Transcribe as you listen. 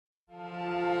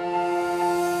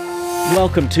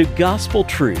Welcome to Gospel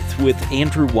Truth with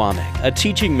Andrew Womack, a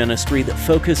teaching ministry that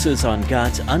focuses on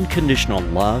God's unconditional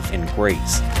love and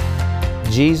grace.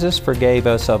 Jesus forgave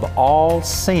us of all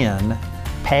sin,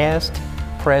 past,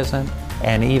 present,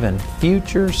 and even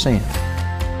future sin.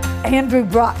 Andrew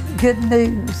brought good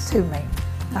news to me.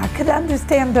 I could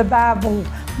understand the Bible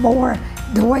more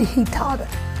the way he taught it.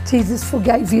 Jesus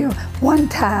forgave you one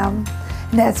time,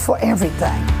 and that's for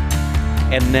everything.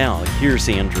 And now, here's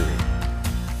Andrew.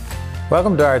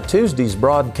 Welcome to our Tuesday's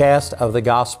broadcast of the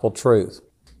Gospel Truth.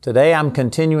 Today I'm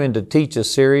continuing to teach a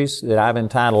series that I've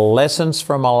entitled Lessons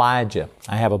from Elijah.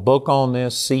 I have a book on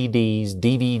this, CDs,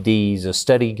 DVDs, a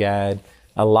study guide,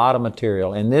 a lot of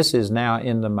material. And this is now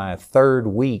into my third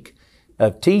week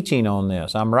of teaching on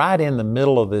this. I'm right in the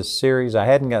middle of this series. I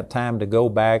hadn't got time to go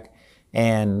back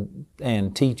and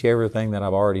teach everything that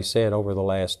I've already said over the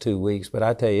last 2 weeks. But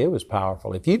I tell you, it was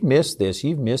powerful. If you've missed this,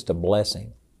 you've missed a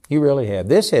blessing. You really have.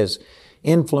 This has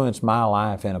influenced my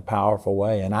life in a powerful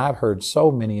way, and I've heard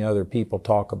so many other people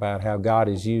talk about how God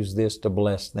has used this to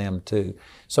bless them too.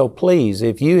 So please,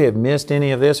 if you have missed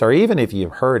any of this, or even if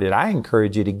you've heard it, I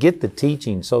encourage you to get the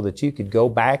teaching so that you could go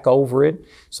back over it,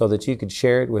 so that you could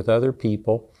share it with other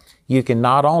people. You can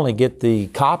not only get the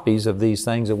copies of these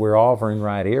things that we're offering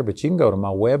right here, but you can go to my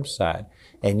website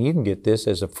and you can get this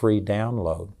as a free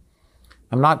download.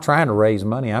 I'm not trying to raise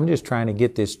money. I'm just trying to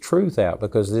get this truth out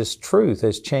because this truth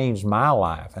has changed my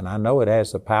life, and I know it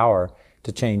has the power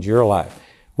to change your life.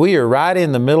 We are right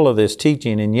in the middle of this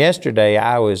teaching, and yesterday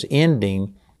I was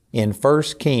ending in 1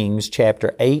 Kings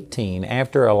chapter 18.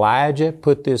 After Elijah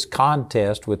put this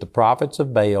contest with the prophets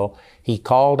of Baal, he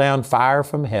called down fire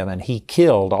from heaven. He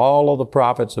killed all of the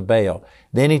prophets of Baal.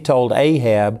 Then he told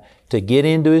Ahab to get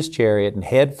into his chariot and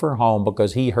head for home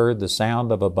because he heard the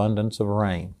sound of abundance of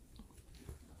rain.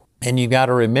 And you got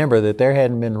to remember that there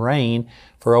hadn't been rain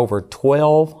for over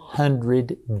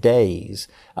 1,200 days.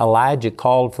 Elijah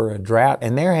called for a drought,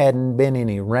 and there hadn't been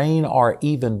any rain or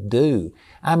even dew.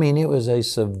 I mean, it was a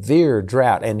severe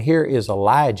drought. And here is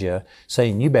Elijah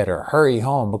saying, you better hurry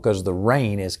home because the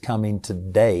rain is coming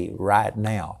today, right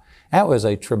now. That was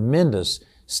a tremendous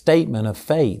statement of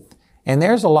faith. And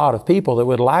there's a lot of people that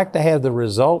would like to have the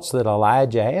results that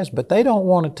Elijah has, but they don't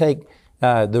want to take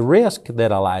the risk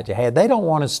that Elijah had. They don't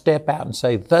want to step out and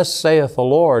say, thus saith the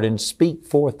Lord, and speak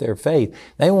forth their faith.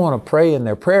 They want to pray in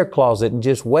their prayer closet and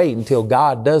just wait until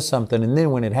God does something, and then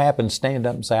when it happens, stand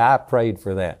up and say, I prayed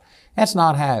for that. That's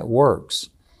not how it works.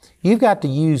 You've got to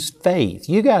use faith.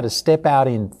 You've got to step out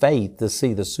in faith to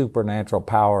see the supernatural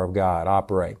power of God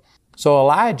operate. So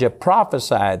Elijah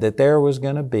prophesied that there was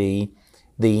going to be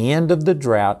the end of the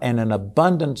drought and an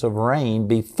abundance of rain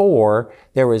before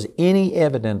there was any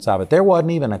evidence of it. There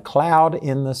wasn't even a cloud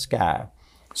in the sky.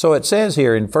 So it says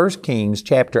here in 1 Kings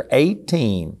chapter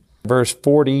 18, verse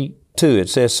 42, it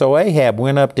says, So Ahab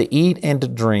went up to eat and to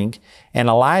drink, and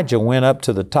Elijah went up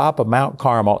to the top of Mount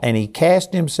Carmel, and he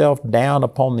cast himself down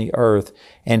upon the earth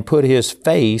and put his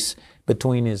face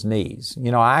between his knees.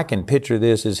 You know, I can picture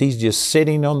this as he's just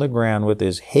sitting on the ground with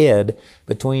his head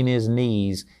between his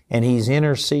knees, and he's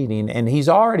interceding, and he's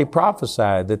already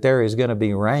prophesied that there is going to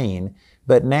be rain,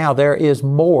 but now there is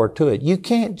more to it. You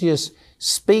can't just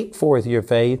speak forth your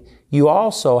faith. You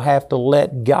also have to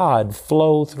let God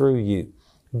flow through you.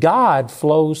 God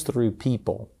flows through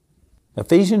people.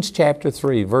 Ephesians chapter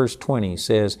 3, verse 20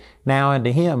 says, Now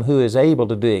unto Him who is able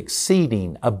to do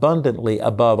exceeding abundantly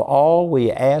above all we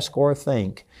ask or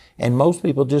think. And most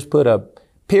people just put a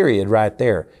period right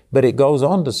there. But it goes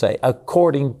on to say,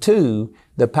 according to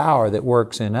the power that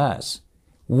works in us.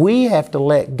 We have to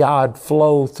let God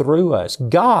flow through us.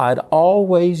 God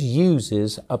always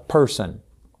uses a person.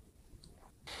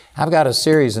 I've got a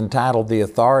series entitled The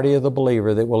Authority of the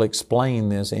Believer that will explain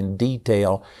this in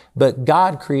detail. But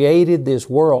God created this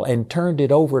world and turned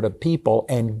it over to people,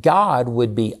 and God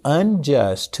would be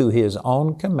unjust to His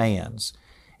own commands.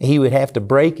 He would have to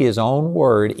break His own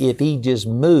word if He just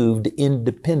moved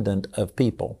independent of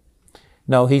people.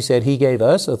 No, He said He gave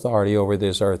us authority over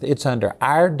this earth. It's under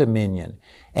our dominion.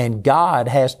 And God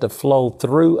has to flow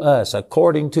through us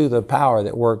according to the power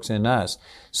that works in us.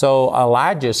 So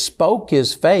Elijah spoke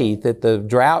his faith that the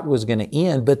drought was going to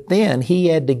end, but then he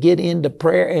had to get into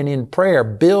prayer and in prayer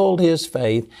build his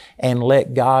faith and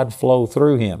let God flow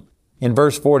through him. In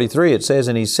verse 43 it says,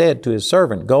 And he said to his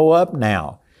servant, Go up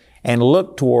now and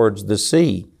look towards the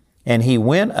sea. And he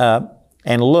went up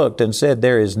and looked and said,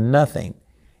 There is nothing.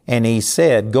 And he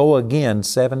said, Go again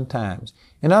 7 times.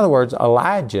 In other words,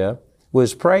 Elijah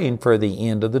was praying for the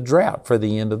end of the drought. For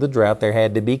the end of the drought, there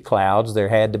had to be clouds, there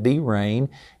had to be rain.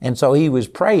 And so he was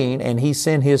praying, and he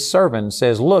sent his servant and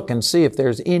says, look and see if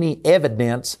there's any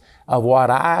evidence of what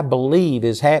I believe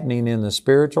is happening in the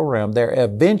spiritual realm. There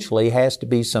eventually has to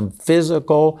be some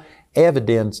physical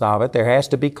evidence of it. There has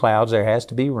to be clouds, there has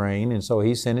to be rain. And so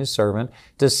he sent his servant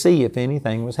to see if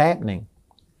anything was happening.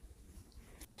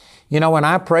 You know, when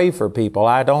I pray for people,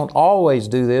 I don't always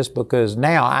do this because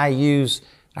now I use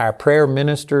our prayer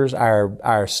ministers,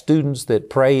 our students that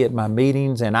pray at my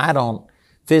meetings, and I don't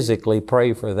physically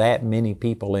pray for that many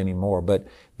people anymore. But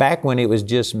back when it was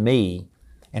just me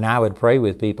and I would pray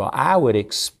with people, I would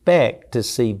expect to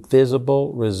see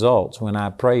visible results when I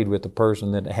prayed with a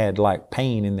person that had like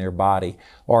pain in their body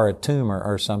or a tumor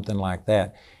or something like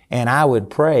that. And I would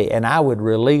pray and I would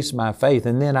release my faith,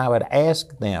 and then I would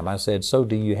ask them, I said, so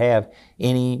do you have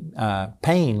any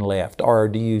pain left, or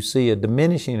do you see a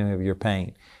diminishing of your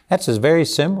pain? That's a very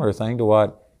similar thing to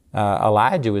what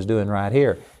Elijah was doing right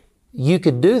here. You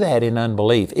could do that in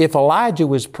unbelief. If Elijah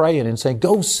was praying and saying,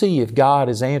 go see if God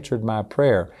has answered my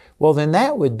prayer, well, then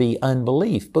that would be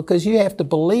unbelief, because you have to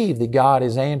believe that God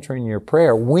is answering your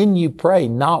prayer when you pray,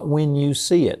 not when you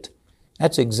see it.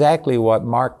 That's exactly what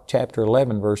Mark chapter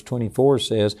 11, verse 24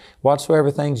 says. Whatsoever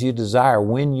things you desire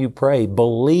when you pray,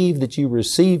 believe that you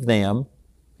receive them,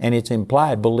 and it's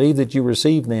implied, believe that you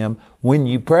receive them when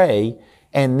you pray,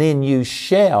 and then you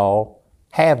shall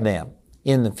have them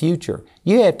in the future.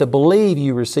 You have to believe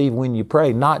you receive when you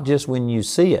pray, not just when you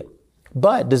see it.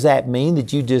 But does that mean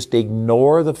that you just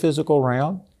ignore the physical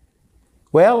realm?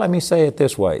 Well, let me say it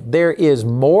this way. There is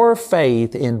more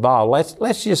faith involved.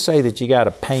 Let's just say that you got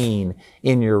a pain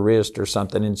in your wrist or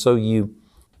something, and so you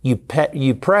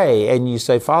pray and you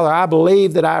say, Father, I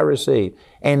believe that I receive.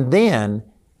 And then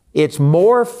it's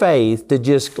more faith to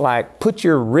just like put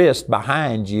your wrist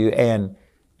behind you. And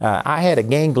I had a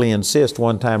ganglion cyst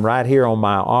one time right here on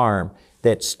my arm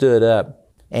that stood up,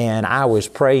 and I was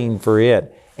praying for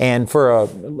it. And for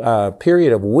a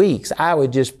period of weeks, I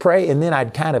would just pray, and then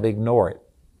I'd kind of ignore it.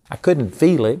 I couldn't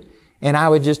feel it, and I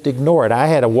would just ignore it. I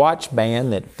had a watch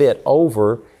band that fit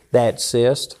over that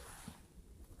cyst,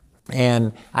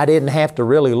 and I didn't have to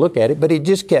really look at it, but it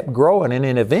just kept growing, and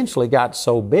it eventually got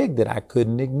so big that I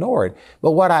couldn't ignore it.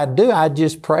 But what I'd do, I'd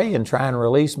just pray and try and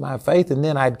release my faith, and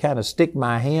then I'd kind of stick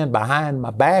my hand behind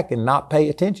my back and not pay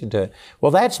attention to it.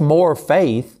 Well, that's more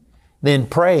faith than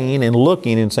praying and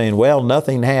looking and saying, well,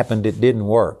 nothing happened, it didn't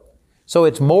work. So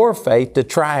it's more faith to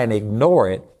try and ignore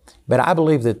it. But I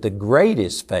believe that the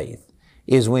greatest faith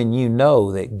is when you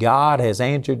know that God has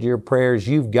answered your prayers,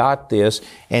 you've got this,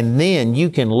 and then you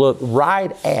can look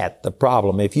right at the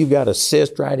problem. If you've got a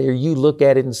cyst right here, you look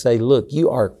at it and say, look, you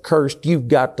are cursed, you've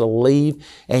got to leave,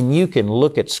 and you can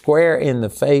look it square in the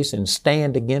face and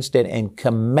stand against it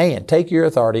and take your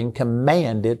authority and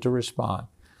command it to respond.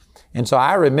 And so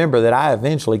I remember that I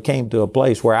eventually came to a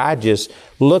place where I just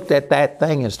looked at that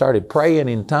thing and started praying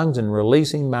in tongues and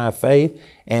releasing my faith.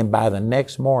 And by the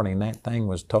next morning, that thing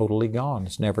was totally gone.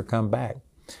 It's never come back.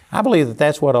 I believe that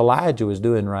that's what Elijah was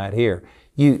doing right here.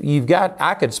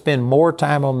 I could spend more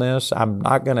time on this. I'm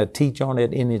not going to teach on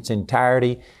it in its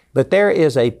entirety. But there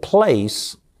is a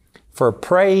place for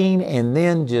praying and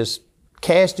then just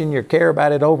casting your care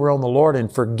about it over on the Lord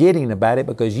and forgetting about it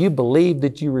because you believe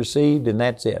that you received, and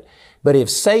that's it. But if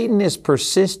Satan is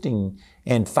persisting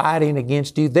and fighting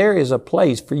against you, there is a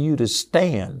place for you to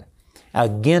stand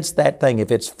against that thing.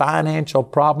 If it's financial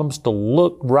problems, to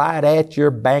look right at your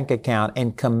bank account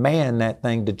and command that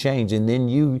thing to change. And then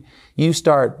you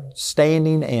start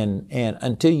standing and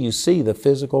until you see the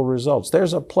physical results.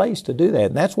 There's a place to do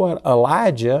that. And that's what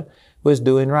Elijah was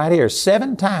doing right here.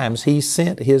 7 times he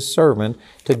sent his servant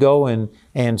to go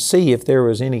and see if there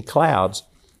was any clouds.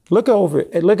 Look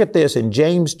at this in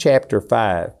James chapter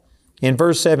 5. In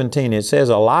verse 17 it says,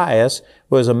 Elias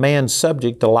was a man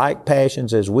subject to like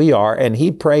passions as we are, and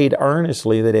he prayed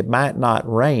earnestly that it might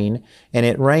not rain, and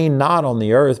it rained not on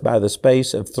the earth by the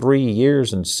space of 3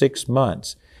 years and 6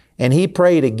 months. And he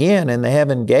prayed again, and the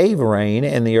heaven gave rain,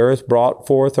 and the earth brought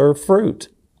forth her fruit.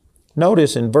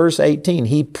 Notice in verse 18,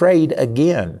 he prayed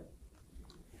again.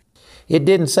 It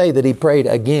didn't say that he prayed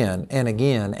again and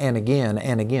again and again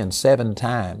and again 7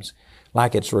 times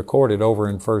like it's recorded over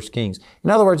in 1 Kings. In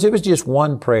other words, it was just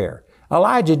one prayer.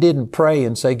 Elijah didn't pray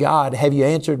and say, God, have you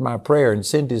answered my prayer? And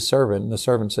send his servant. And the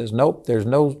servant says, nope, there's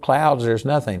no clouds, there's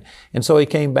nothing. And so he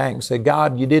came back and said,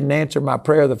 God, you didn't answer my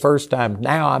prayer the first time.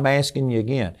 Now I'm asking you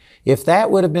again. If that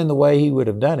would have been the way he would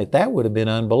have done it, that would have been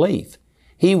unbelief.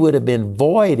 He would have been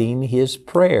voiding his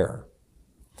prayer.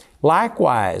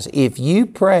 Likewise, if you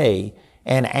pray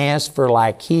and ask for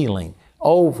like healing,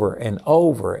 over and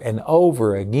over and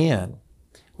over again,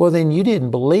 well, then you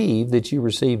didn't believe that you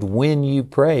received when you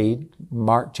prayed.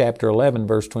 Mark chapter 11,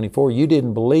 verse 24, you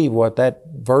didn't believe what that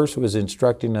verse was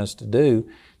instructing us to do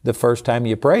the first time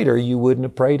you prayed, or you wouldn't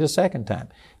have prayed a second time.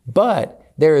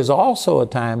 But there is also a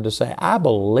time to say, I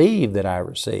believe that I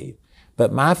received,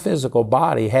 but my physical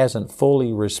body hasn't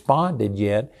fully responded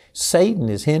yet. Satan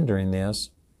is hindering this.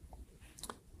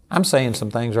 I'm saying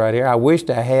some things right here. I wished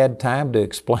I had time to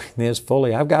explain this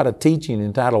fully. I've got a teaching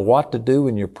entitled What to Do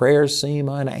When Your Prayers Seem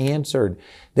Unanswered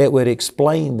that would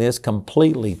explain this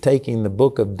completely, taking the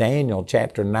book of Daniel,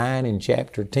 chapter 9 and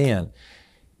chapter 10.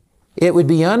 It would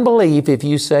be unbelief if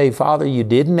you say, Father, you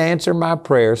didn't answer my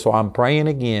prayer, so I'm praying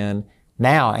again.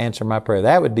 Now answer my prayer.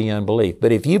 That would be unbelief.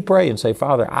 But if you pray and say,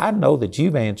 Father, I know that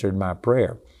you've answered my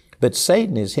prayer, but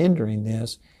Satan is hindering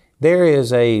this, there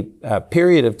is a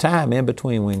period of time in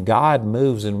between when God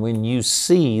moves and when you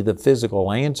see the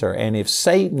physical answer. And if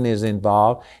Satan is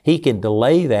involved, he can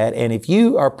delay that. And if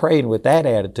you are praying with that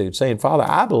attitude, saying, Father,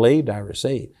 I believed I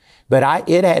received, but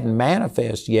it hadn't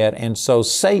manifested yet, and so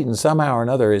Satan somehow or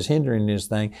another is hindering this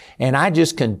thing, and I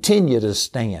just continue to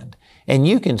stand. And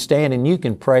you can stand and you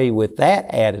can pray with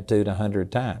that attitude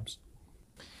 100 times.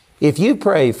 If you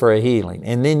pray for a healing,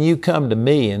 and then you come to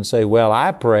me and say, well,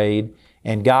 I prayed,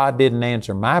 and God didn't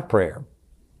answer my prayer,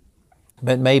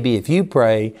 but maybe if you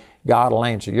pray, God will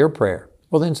answer your prayer.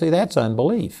 Well, then see, that's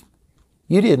unbelief.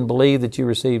 You didn't believe that you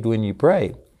received when you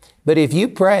prayed. But if you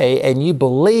pray and you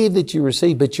believe that you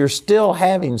receive, but you're still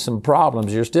having some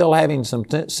problems, you're still having some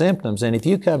symptoms, and if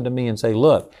you come to me and say,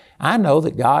 look, I know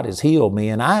that God has healed me,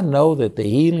 and I know that the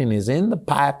healing is in the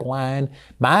pipeline,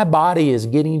 my body is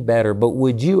getting better, but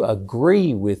would you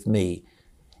agree with me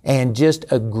and just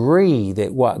agree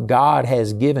that what God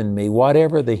has given me,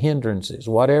 whatever the hindrances,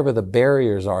 whatever the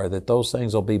barriers are, that those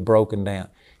things will be broken down?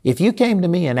 If you came to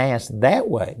me and asked that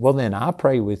way, well, then I'll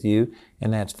pray with you,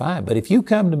 and that's fine. But if you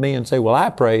come to me and say, well, I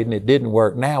prayed and it didn't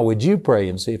work, now would you pray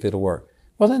and see if it'll work?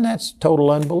 Well, then that's total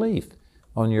unbelief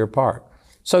on your part.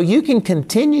 So you can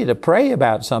continue to pray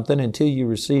about something until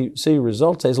you see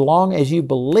results, as long as you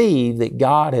believe that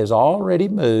God has already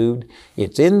moved,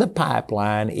 it's in the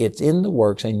pipeline, it's in the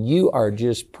works, and you are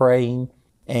just praying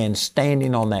and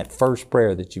standing on that first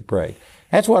prayer that you prayed.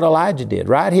 That's what Elijah did.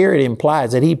 Right here it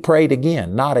implies that he prayed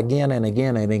again, not again and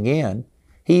again and again.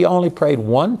 He only prayed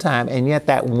one time, and yet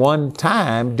that one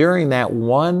time, during that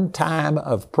one time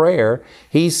of prayer,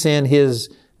 he sent his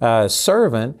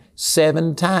servant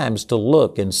 7 times to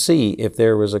look and see if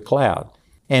there was a cloud.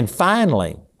 And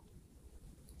finally,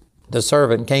 the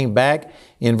servant came back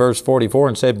in verse 44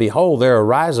 and said, behold, there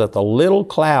ariseth a little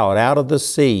cloud out of the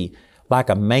sea like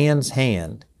a man's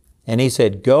hand. And he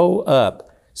said, go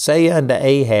up, say unto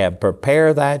Ahab,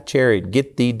 prepare thy chariot,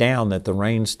 get thee down, that the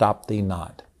rain stop thee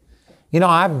not. You know,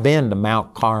 I've been to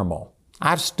Mount Carmel.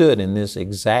 I've stood in this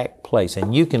exact place,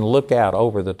 and you can look out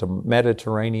over the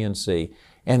Mediterranean Sea.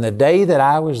 And the day that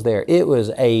I was there, it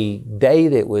was a day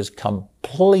that was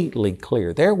completely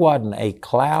clear. There wasn't a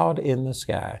cloud in the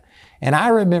sky. And I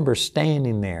remember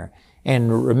standing there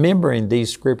and remembering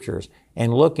these scriptures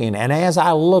and looking. And as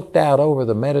I looked out over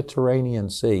the Mediterranean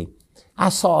Sea, I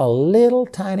saw a little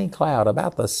tiny cloud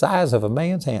about the size of a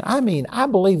man's hand. I mean, I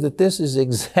believe that this is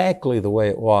exactly the way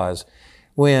it was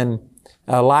when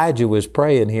Elijah was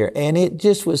praying here, and it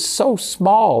just was so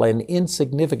small and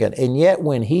insignificant. And yet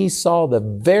when he saw the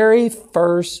very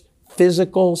first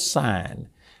physical sign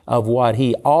of what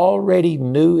he already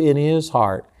knew in his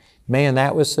heart, man,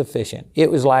 that was sufficient.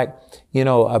 It was like, you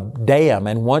know, a dam,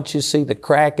 and once you see the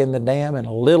crack in the dam and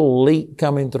a little leak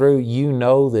coming through, you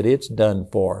know that it's done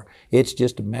for. It's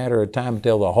just a matter of time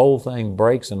until the whole thing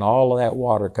breaks and all of that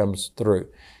water comes through.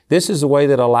 This is the way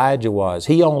that Elijah was.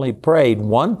 He only prayed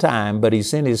one time, but he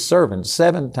sent his servant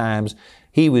 7 times.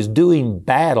 He was doing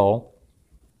battle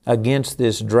against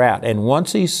this drought. And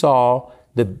once he saw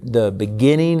the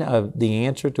beginning of the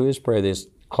answer to his prayer, this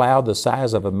cloud the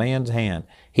size of a man's hand,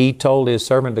 he told his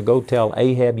servant to go tell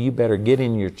Ahab, you better get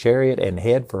in your chariot and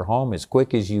head for home as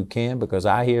quick as you can, because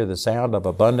I hear the sound of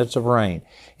abundance of rain.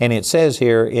 And it says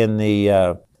here in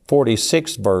the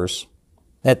 46th verse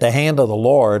that the hand of the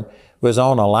Lord was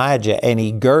on Elijah, and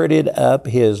he girded up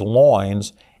his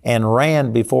loins and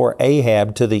ran before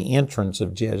Ahab to the entrance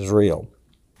of Jezreel.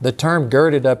 The term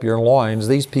girded up your loins,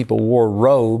 these people wore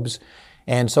robes,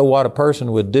 and so what a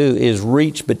person would do is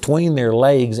reach between their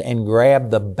legs and grab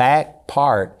the back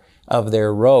part of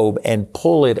their robe and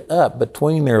pull it up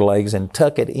between their legs and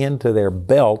tuck it into their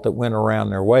belt that went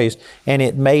around their waist, and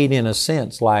it made, in a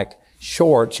sense, like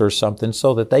shorts or something,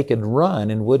 so that they could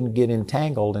run and wouldn't get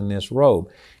entangled in this robe.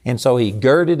 And so he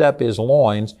girded up his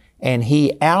loins and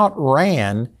he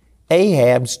outran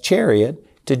Ahab's chariot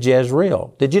to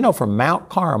Jezreel. Did you know from Mount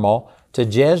Carmel to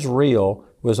Jezreel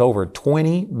was over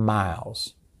 20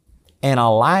 miles? And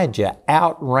Elijah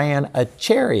outran a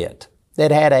chariot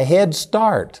that had a head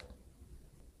start.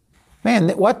 Man,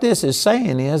 what this is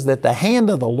saying is that the hand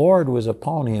of the Lord was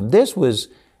upon him. This was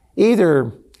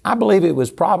either, I believe it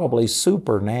was probably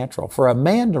supernatural. For a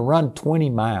man to run 20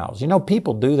 miles, you know,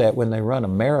 people do that when they run a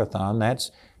marathon.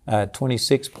 That's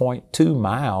 26.2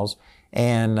 miles.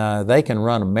 And they can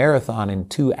run a marathon in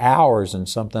 2 hours and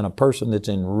something, a person that's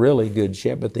in really good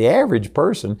shape. But the average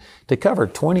person, to cover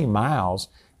 20 miles,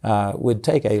 would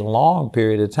take a long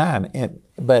period of time.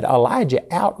 But Elijah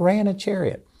outran a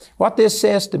chariot. What this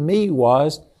says to me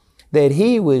was that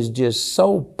he was just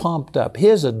so pumped up.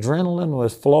 His adrenaline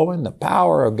was flowing. The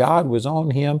power of God was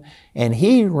on him. And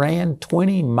he ran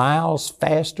 20 miles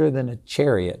faster than a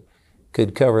chariot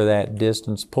could cover that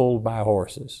distance pulled by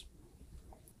horses.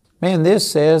 Man,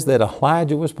 this says that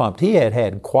Elijah was pumped. He had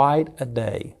had quite a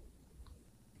day.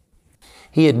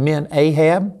 He had met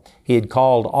Ahab. He had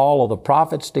called all of the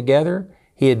prophets together.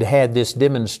 He had had this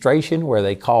demonstration where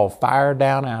they called fire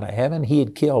down out of heaven. He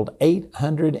had killed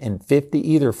 850,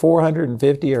 either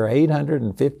 450 or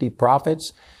 850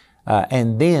 prophets.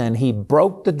 And then he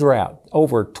broke the drought,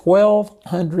 over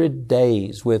 1,200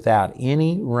 days without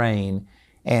any rain.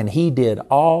 And he did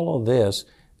all of this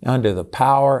under the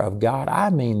power of God.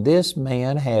 I mean, this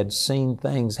man had seen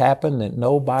things happen that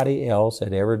nobody else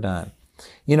had ever done.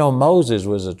 You know, Moses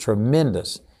was a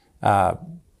tremendous,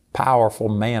 powerful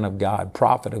man of God,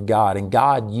 prophet of God, and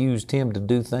God used him to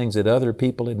do things that other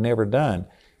people had never done.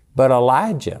 But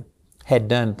Elijah had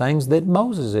done things that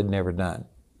Moses had never done.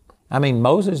 I mean,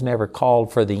 Moses never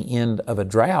called for the end of a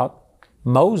drought.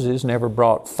 Moses never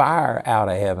brought fire out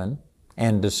of heaven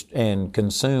and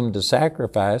consumed the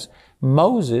sacrifice.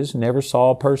 Moses never saw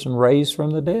a person raised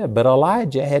from the dead, but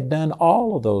Elijah had done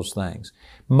all of those things.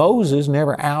 Moses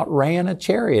never outran a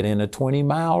chariot in a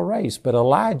 20-mile race, but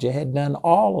Elijah had done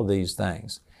all of these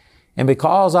things. And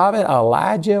because of it,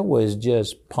 Elijah was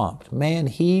just pumped. Man,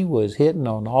 he was hitting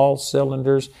on all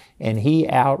cylinders, and he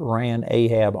outran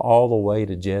Ahab all the way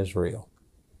to Jezreel.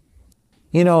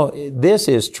 You know, this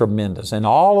is tremendous. And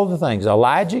all of the things,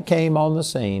 Elijah came on the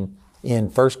scene in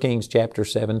 1 Kings chapter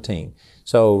 17.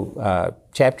 So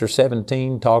chapter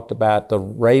 17 talked about the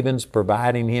ravens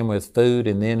providing him with food,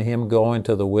 and then him going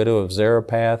to the widow of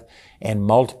Zarephath and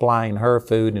multiplying her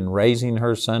food and raising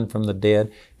her son from the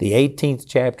dead. The 18th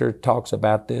chapter talks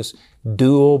about this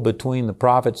duel between the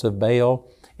prophets of Baal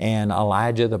and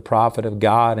Elijah, the prophet of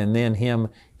God, and then him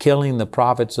killing the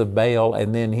prophets of Baal,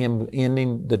 and then him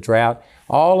ending the drought.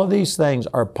 All of these things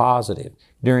are positive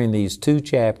during these 2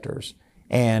 chapters.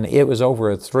 And it was over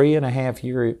a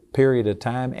 3.5-year period of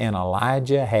time, and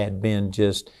Elijah had been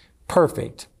just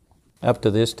perfect up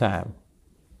to this time.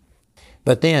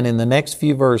 But then in the next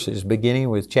few verses, beginning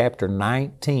with chapter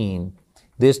 19,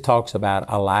 this talks about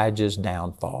Elijah's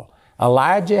downfall.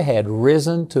 Elijah had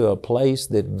risen to a place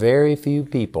that very few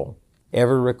people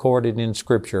ever recorded in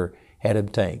Scripture had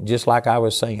obtained. Just like I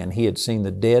was saying, he had seen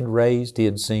the dead raised, he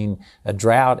had seen a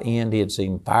drought end, he had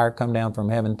seen fire come down from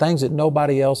heaven, things that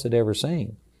nobody else had ever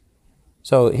seen.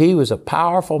 So he was a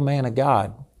powerful man of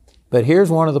God. But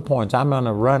here's one of the points. I'm going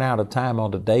to run out of time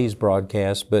on today's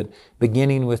broadcast, but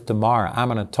beginning with tomorrow,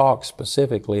 I'm going to talk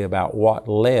specifically about what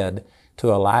led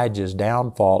to Elijah's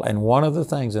downfall. And one of the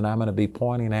things that I'm going to be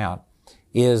pointing out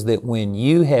is that when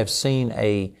you have seen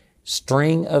a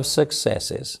string of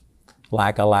successes,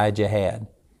 like Elijah had,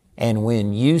 and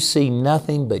when you see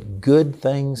nothing but good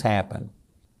things happen,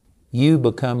 you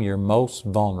become your most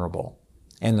vulnerable.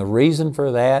 And the reason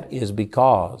for that is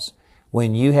because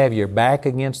when you have your back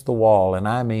against the wall, and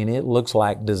I mean it looks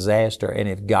like disaster, and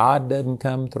if God doesn't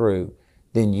come through,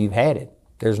 then you've had it.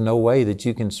 There's no way that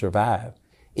you can survive.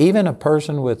 Even a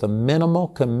person with a minimal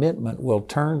commitment will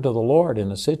turn to the Lord in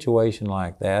a situation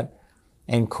like that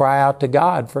and cry out to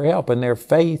God for help, and their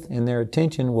faith and their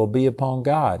attention will be upon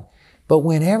God. But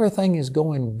when everything is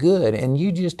going good and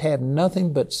you just have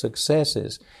nothing but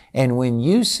successes, and when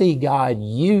you see God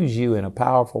use you in a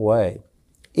powerful way,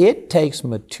 it takes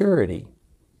maturity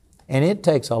and it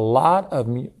takes a lot of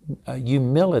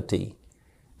humility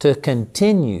to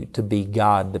continue to be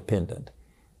God dependent.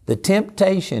 The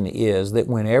temptation is that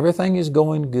when everything is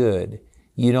going good,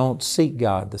 you don't seek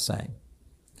God the same.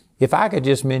 If I could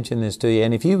just mention this to you,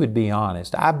 and if you would be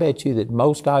honest, I bet you that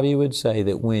most of you would say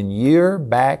that when your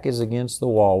back is against the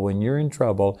wall, when you're in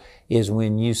trouble, is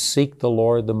when you seek the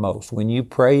Lord the most, when you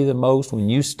pray the most, when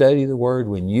you study the Word,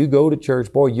 when you go to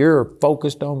church. Boy, you're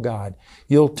focused on God.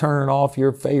 You'll turn off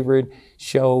your favorite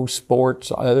show,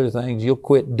 sports, other things. You'll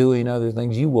quit doing other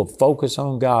things. You will focus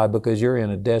on God because you're in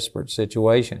a desperate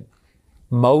situation.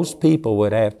 Most people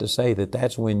would have to say that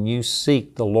that's when you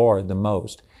seek the Lord the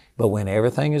most. But when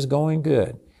everything is going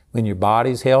good, when your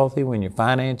body's healthy, when your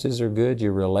finances are good,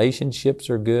 your relationships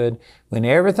are good, when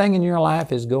everything in your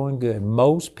life is going good,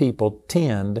 most people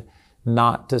tend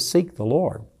not to seek the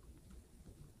Lord.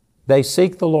 They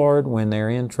seek the Lord when they're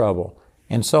in trouble.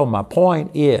 And so my point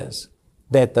is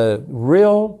that the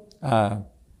real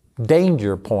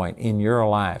danger point in your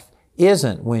life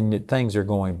isn't when things are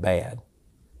going bad.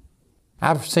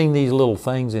 I've seen these little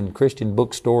things in Christian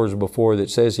bookstores before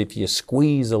that says if you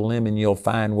squeeze a lemon, you'll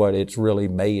find what it's really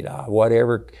made of.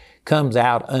 Whatever comes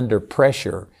out under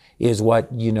pressure is what,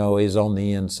 is on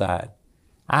the inside.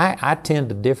 I tend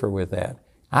to differ with that.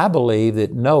 I believe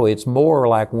that no, it's more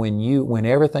like when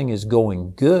everything is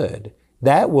going good,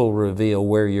 that will reveal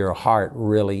where your heart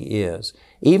really is.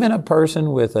 Even a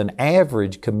person with an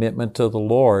average commitment to the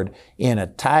Lord in a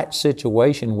tight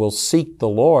situation will seek the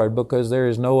Lord because there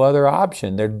is no other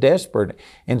option. They're desperate,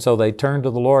 and so they turn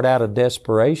to the Lord out of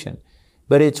desperation.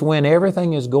 But it's when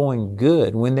everything is going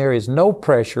good, when there is no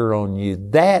pressure on you,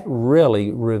 that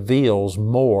really reveals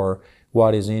more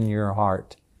what is in your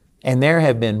heart. And there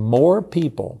have been more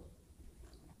people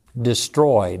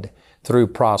destroyed through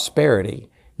prosperity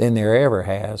than there ever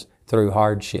has through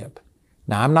hardship.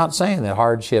 Now, I'm not saying that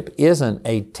hardship isn't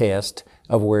a test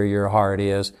of where your heart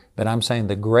is, but I'm saying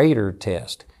the greater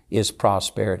test is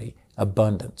prosperity,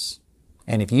 abundance.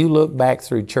 And if you look back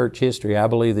through church history, I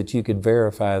believe that you could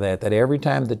verify that every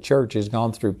time the church has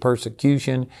gone through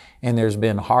persecution and there's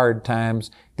been hard times,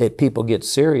 that people get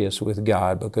serious with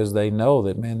God because they know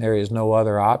that, there is no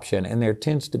other option. And there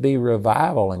tends to be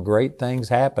revival and great things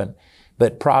happen.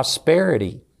 But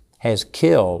prosperity has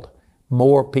killed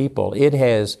more people. It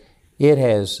has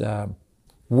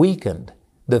weakened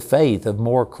the faith of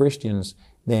more Christians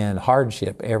than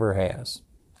hardship ever has.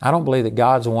 I don't believe that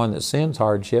God's the one that sends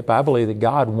hardship. I believe that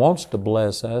God wants to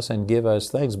bless us and give us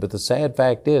things. But the sad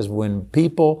fact is, when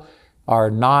people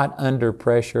are not under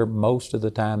pressure, most of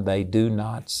the time they do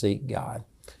not seek God.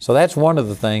 So that's one of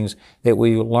the things that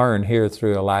we learn here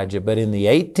through Elijah. But in the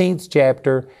 18th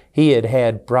chapter, he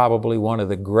had probably one of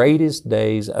the greatest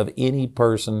days of any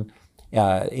person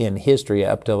in history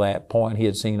up to that point. He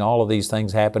had seen all of these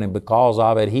things happen, and because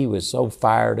of it, he was so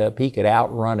fired up, he could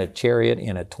outrun a chariot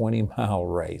in a 20-mile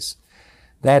race.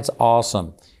 That's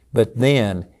awesome. But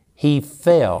then he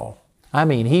fell.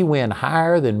 He went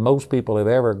higher than most people have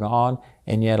ever gone,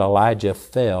 and yet Elijah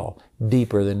fell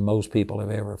deeper than most people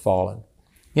have ever fallen.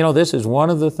 This is one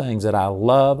of the things that I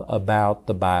love about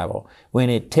the Bible. When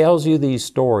it tells you these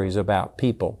stories about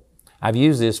people, I've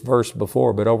used this verse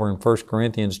before, but over in 1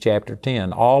 Corinthians chapter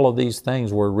 10, all of these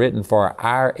things were written for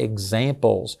our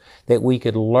examples that we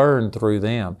could learn through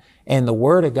them. And the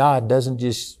Word of God doesn't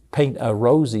just paint a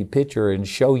rosy picture and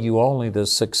show you only the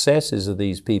successes of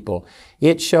these people.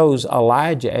 It shows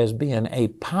Elijah as being a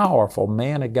powerful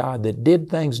man of God that did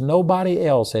things nobody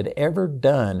else had ever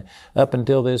done up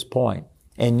until this point.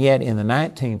 And yet in the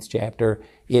 19th chapter,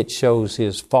 it shows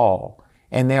his fall.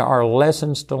 And there are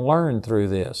lessons to learn through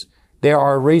this. There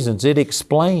are reasons. It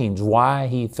explains why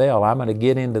he fell. I'm going to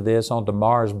get into this on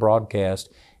tomorrow's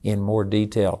broadcast in more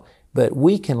detail. But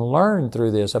we can learn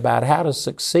through this about how to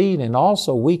succeed, and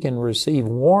also we can receive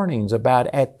warnings about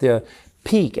at the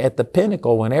peak, at the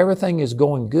pinnacle, when everything is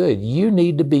going good, you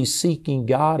need to be seeking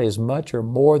God as much or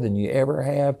more than you ever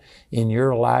have in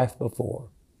your life before.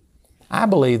 I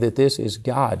believe that this is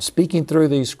God speaking through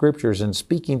these scriptures and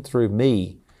speaking through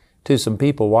me to some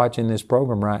people watching this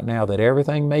program right now, that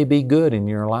everything may be good in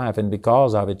your life, and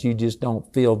because of it, you just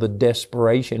don't feel the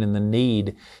desperation and the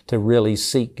need to really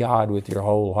seek God with your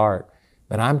whole heart.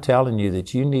 But I'm telling you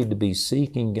that you need to be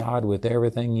seeking God with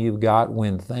everything you've got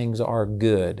when things are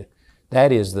good.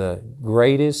 That is the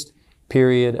greatest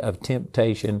period of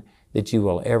temptation that you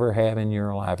will ever have in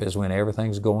your life, is when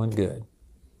everything's going good.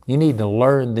 You need to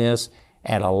learn this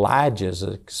at Elijah's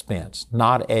expense,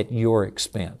 not at your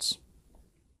expense.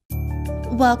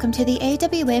 Welcome to the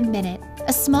AWM Minute,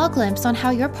 a small glimpse on how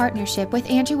your partnership with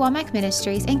Andrew Wommack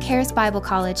Ministries and Charis Bible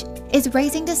College is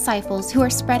raising disciples who are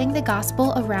spreading the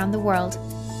gospel around the world.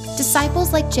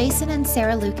 Disciples like Jason and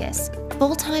Sarah Lucas,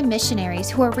 full-time missionaries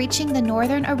who are reaching the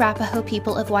northern Arapaho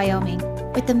people of Wyoming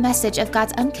with the message of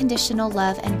God's unconditional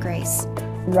love and grace.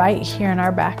 right here in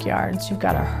our backyards, you've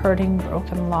got a hurting,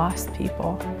 broken, lost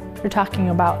people. You're talking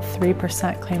about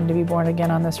 3% claim to be born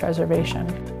again on this reservation.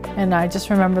 And I just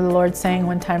remember the Lord saying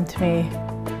one time to me,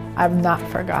 I've not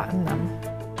forgotten them,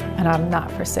 and I've not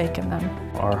forsaken them.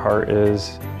 Our heart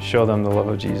is show them the love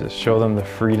of Jesus, show them the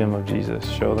freedom of Jesus,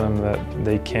 show them that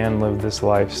they can live this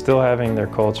life still having their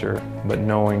culture, but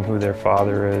knowing who their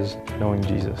Father is, knowing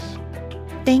Jesus.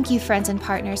 Thank you, friends and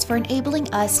partners, for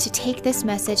enabling us to take this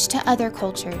message to other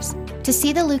cultures. To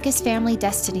see the Lucas family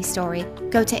destiny story,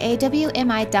 go to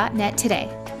awmi.net today.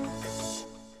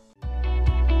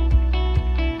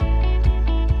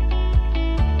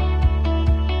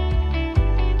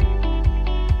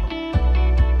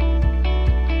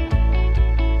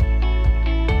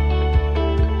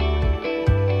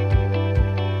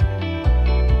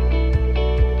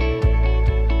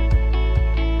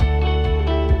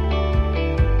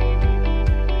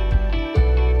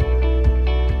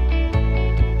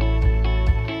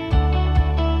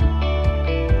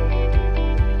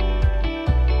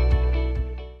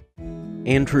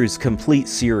 Andrew's complete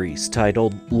series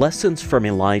titled Lessons from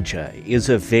Elijah is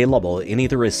available in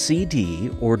either a CD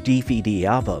or DVD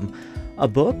album, a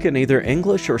book in either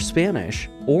English or Spanish,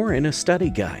 or in a study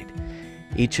guide.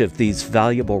 Each of these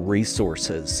valuable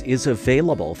resources is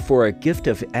available for a gift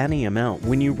of any amount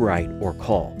when you write or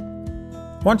call.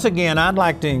 Once again, I'd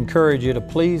like to encourage you to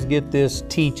please get this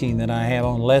teaching that I have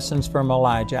on Lessons from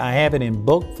Elijah. I have it in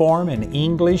book form in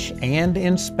English and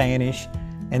in Spanish.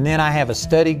 And then I have a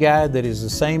study guide that is the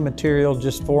same material,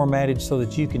 just formatted so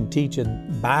that you can teach a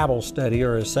Bible study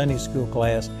or a Sunday school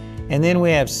class. And then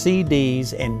we have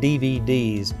CDs and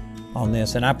DVDs on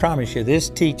this. And I promise you, this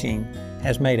teaching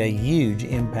has made a huge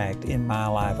impact in my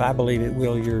life. I believe it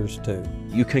will yours too.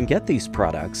 You can get these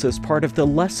products as part of the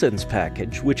Lessons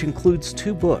package, which includes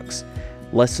 2 books,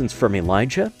 Lessons from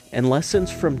Elijah and Lessons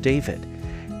from David,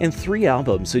 and 3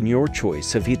 albums in your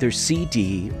choice of either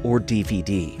CD or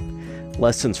DVD.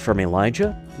 Lessons from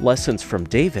Elijah, Lessons from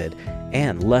David,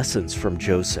 and Lessons from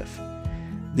Joseph.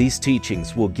 These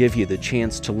teachings will give you the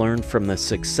chance to learn from the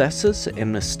successes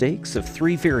and mistakes of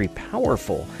 3 very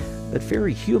powerful but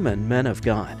very human men of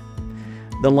God.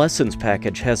 The Lessons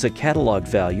package has a catalog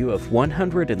value of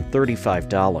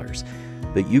 $135,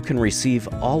 but you can receive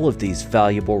all of these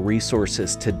valuable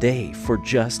resources today for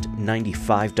just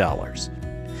 $95.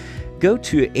 Go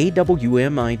to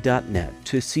awmi.net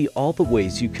to see all the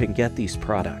ways you can get these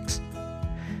products.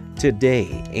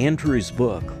 Today, Andrew's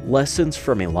book, Lessons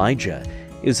from Elijah,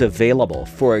 is available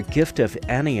for a gift of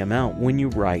any amount when you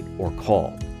write or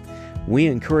call. We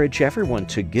encourage everyone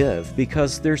to give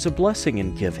because there's a blessing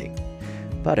in giving.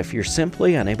 But if you're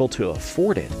simply unable to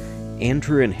afford it,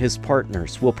 Andrew and his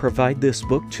partners will provide this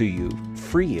book to you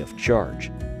free of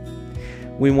charge.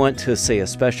 We want to say a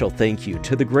special thank you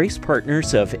to the grace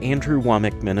partners of Andrew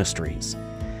Womack Ministries.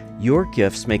 Your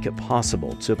gifts make it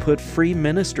possible to put free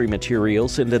ministry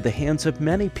materials into the hands of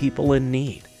many people in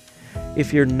need.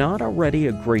 If you're not already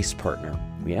a grace partner,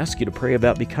 we ask you to pray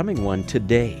about becoming one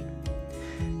today.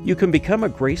 You can become a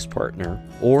grace partner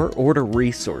or order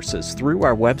resources through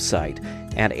our website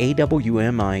at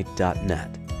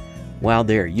awmi.net. While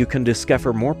there, you can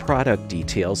discover more product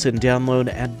details and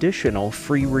download additional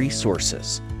free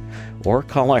resources. Or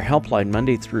call our helpline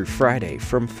Monday through Friday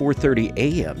from 4:30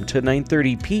 a.m. to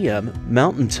 9:30 p.m.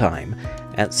 Mountain Time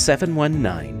at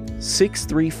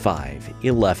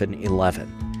 719-635-1111.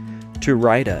 To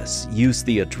write us, use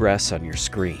the address on your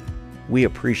screen. We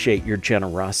appreciate your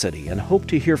generosity and hope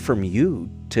to hear from you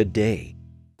today.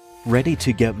 Ready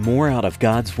to get more out of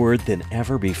God's Word than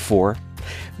ever before?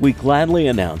 We gladly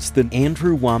announce the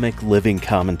Andrew Womack Living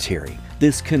Commentary.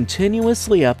 This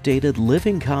continuously updated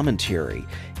living commentary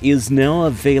is now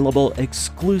available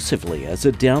exclusively as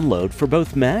a download for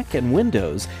both Mac and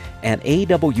Windows at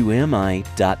awmi.net.